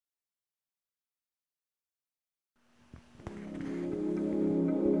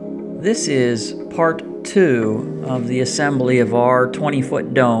This is part 2 of the assembly of our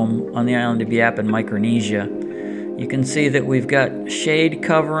 20-foot dome on the island of Yap in Micronesia. You can see that we've got shade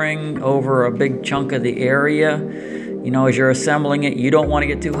covering over a big chunk of the area. You know, as you're assembling it, you don't want to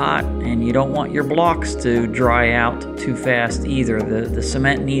get too hot and you don't want your blocks to dry out too fast either. The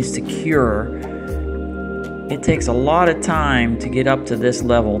cement needs to cure. It takes a lot of time to get up to this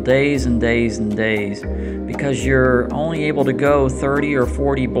level, days and days and days, because you're only able to go 30 or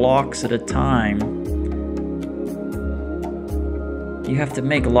 40 blocks at a time. You have to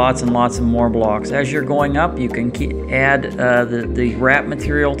make lots and lots of more blocks. As you're going up, you can add the wrap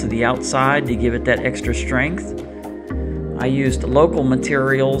material to the outside to give it that extra strength. I used local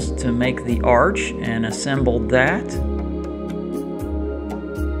materials to make the arch and assembled that.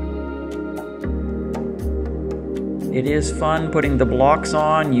 It is fun putting the blocks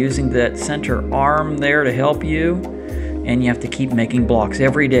on, using that center arm there to help you, and you have to keep making blocks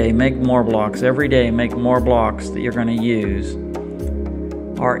every day. Make more blocks every day. Make more blocks that you're going to use.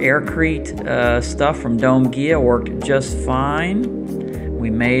 Our Aircrete stuff from Domegaia worked just fine. We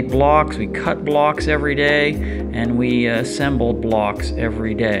made blocks, we cut blocks every day, and we assembled blocks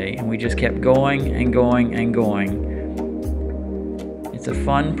every day. And we just kept going and going and going. It's a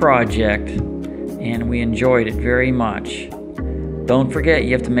fun project, and we enjoyed it very much. Don't forget,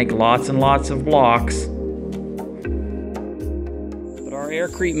 you have to make lots and lots of blocks. But our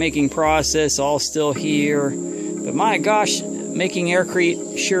Aircrete making process all still here. But my gosh, making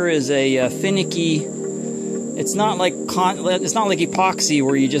Aircrete sure is a finicky. It's not like epoxy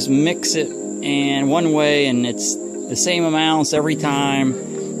where you just mix it and one way and it's the same amounts every time.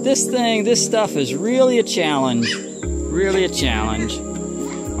 This stuff is really a challenge. Really a challenge.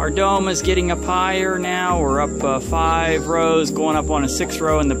 Our dome is getting up higher now. We're up 5 rows, going up on a 6th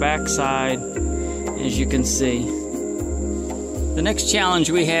row in the back side, as you can see. The next challenge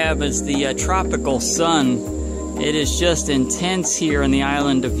we have is the tropical sun. It is just intense here on the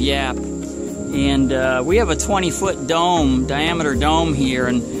island of Yap. And we have a 20-foot dome, diameter dome here,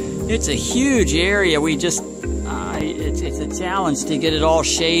 and it's a huge area. We just, it's a challenge to get it all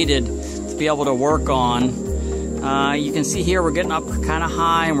shaded to be able to work on. You can see here we're getting up kind of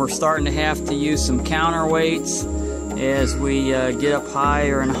high, and we're starting to have to use some counterweights as we get up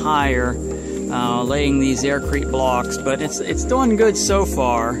higher and higher, laying these Aircrete blocks. But it's doing good so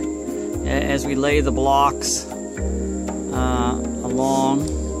far as we lay the blocks along.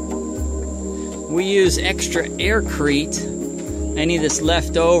 We use extra Aircrete, any that's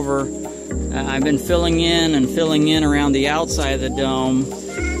left over. I've been filling in around the outside of the dome,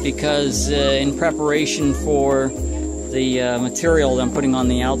 because in preparation for the material that I'm putting on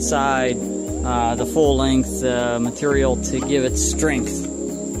the outside, the full-length material to give it strength.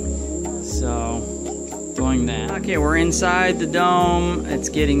 So, doing that. Okay, we're inside the dome. It's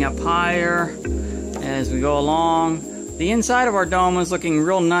getting up higher as we go along. The inside of our dome is looking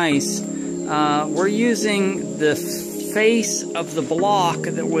real nice. We're using the face of the block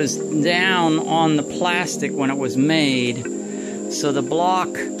that was down on the plastic when it was made. So the block,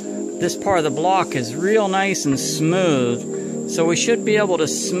 this part of the block is real nice and smooth. So we should be able to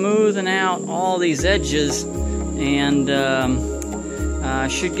smoothen out all these edges and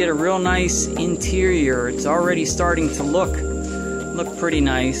should get a real nice interior. It's already starting to look pretty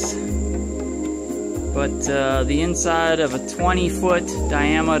nice. But the inside of a 20-foot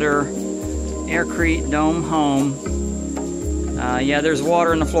diameter Aircrete dome home. Yeah, there's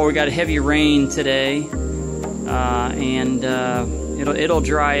water on the floor. We got a heavy rain today. And it'll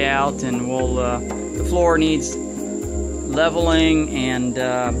dry out, and the floor needs leveling and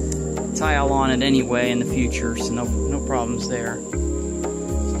tile on it anyway in the future, so no problems there.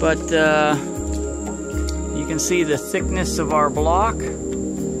 But you can see the thickness of our block,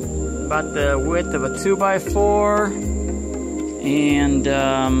 about the width of a 2x4, and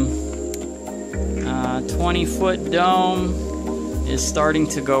 20-foot dome is starting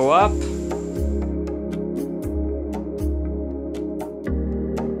to go up.